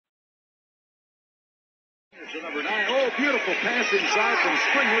To number 9. Oh, beautiful pass inside from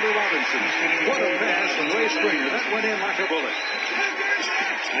Springer to Robinson. What a pass from Ray Springer. That went in like a bullet.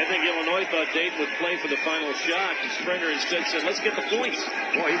 I think Illinois thought Dayton would play for the final shot, and Springer instead said, let's get the points.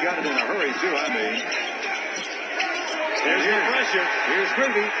 Boy, he got it in a hurry, too, I mean. There's the pressure. Here's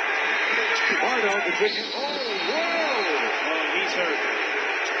Grevey. Bardo between. Oh, whoa! Oh, he's hurt.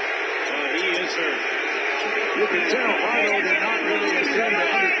 He is hurt. You can tell Bardo did not really intend to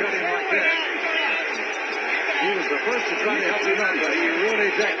undercut him like that. He was the first to try to help him up, but he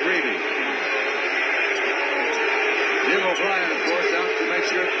really decked Grevey. Jim O'Brien, of course, out to make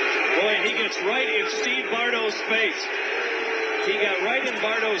sure. Boy, he gets right in Steve Bardo's face. He got right in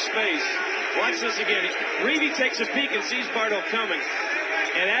Bardo's face. Watch this again. Grevey takes a peek and sees Bardo coming,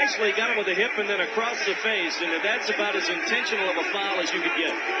 and actually got him with a hip and then across the face, and that's about as intentional of a foul as you could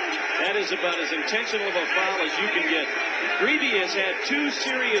get. That is about as intentional of a foul as you can get. Grevey has had 2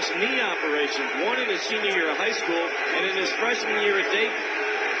 serious knee operations, one in his senior year of high school and in his freshman year at Dayton.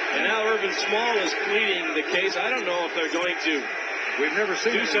 And now Irvin Small is pleading the case. I don't know if they're going to. We've never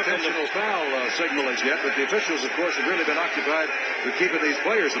seen an intentional foul signal as yet, but the officials, of course, have really been occupied with keeping these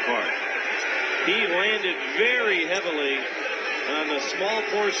players apart. He landed very heavily on the small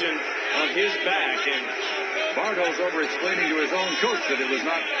portion of his back, and Bardo's over explaining to his own coach that it was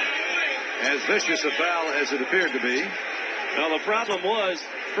not as vicious a foul as it appeared to be. Now, the problem was,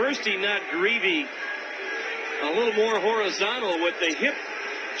 first he knocked Grevey a little more horizontal with the hip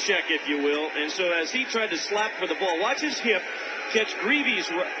check, if you will, and so as he tried to slap for the ball, watch his hip catch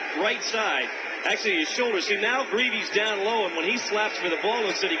Grevey's right side, actually his shoulder. See, now Grevey's down low, and when he slaps for the ball,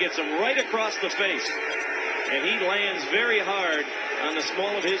 instead he gets him right across the face, and he lands very hard on the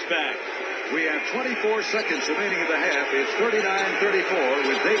small of his back. We have 24 seconds remaining in the half. It's 39-34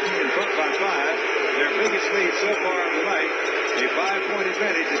 with Dayton in front by 5. Their biggest lead so far of the night. A 5-point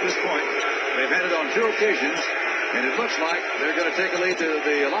advantage at this point. They've had it on 2 occasions, and it looks like they're going to take a lead to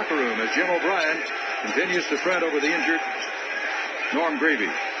the locker room as Jim O'Brien continues to fret over the injured Norm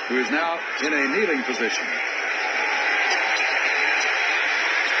Grevey, who is now in a kneeling position.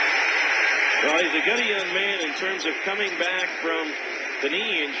 Well, he's a good young man in terms of coming back from the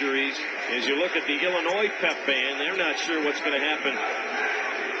knee injuries. As you look at the Illinois pep band, they're not sure what's going to happen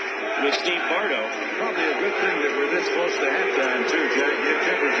with Steve Bardo. Probably a good thing that we're this close to halftime, too, Jack. Give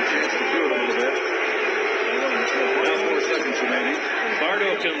Timbers a chance to do it a little bit. Now 4 seconds remaining.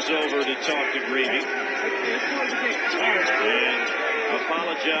 Bardo comes over to talk to Grevey and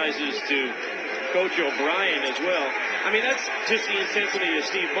apologizes to Coach O'Brien as well. I mean, that's just the intensity of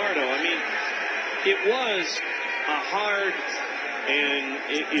Steve Bardo. I mean, it was a hard, and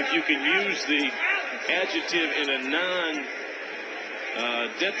if you can use the adjective in a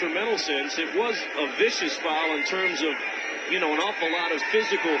non-detrimental sense, it was a vicious foul in terms of, you know, an awful lot of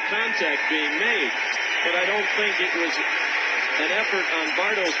physical contact being made. But I don't think it was an effort on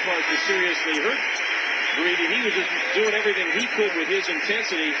Bardo's part to seriously hurt Grevey. He was just doing everything he could with his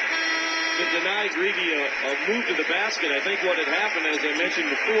intensity to deny Grevey a move to the basket. I think what had happened, as I mentioned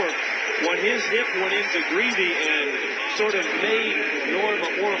before, when his hip went into Grevey and sort of made Norm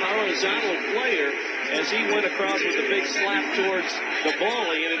a more horizontal player, as he went across with a big slap towards the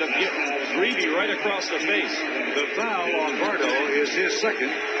ball, he ended up getting Grevey right across the face. The foul on Bardo is his second,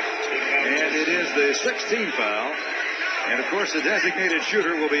 and it is the 16th foul. And, of course, the designated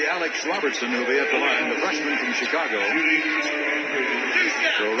shooter will be Alex Robertson, who will be at the line, the freshman from Chicago.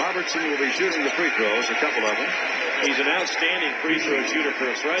 So Robertson will be shooting the free throws, a couple of them. He's an outstanding free throw shooter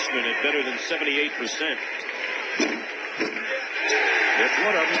for a freshman at better than 78%. It's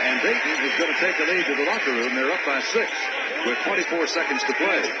one of them, and Dayton is going to take the lead to the locker room. They're up by 6 with 24 seconds to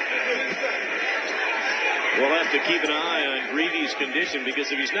play. We'll have to keep an eye on Grevey's condition, because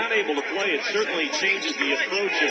if he's not able to play, it certainly changes the approach of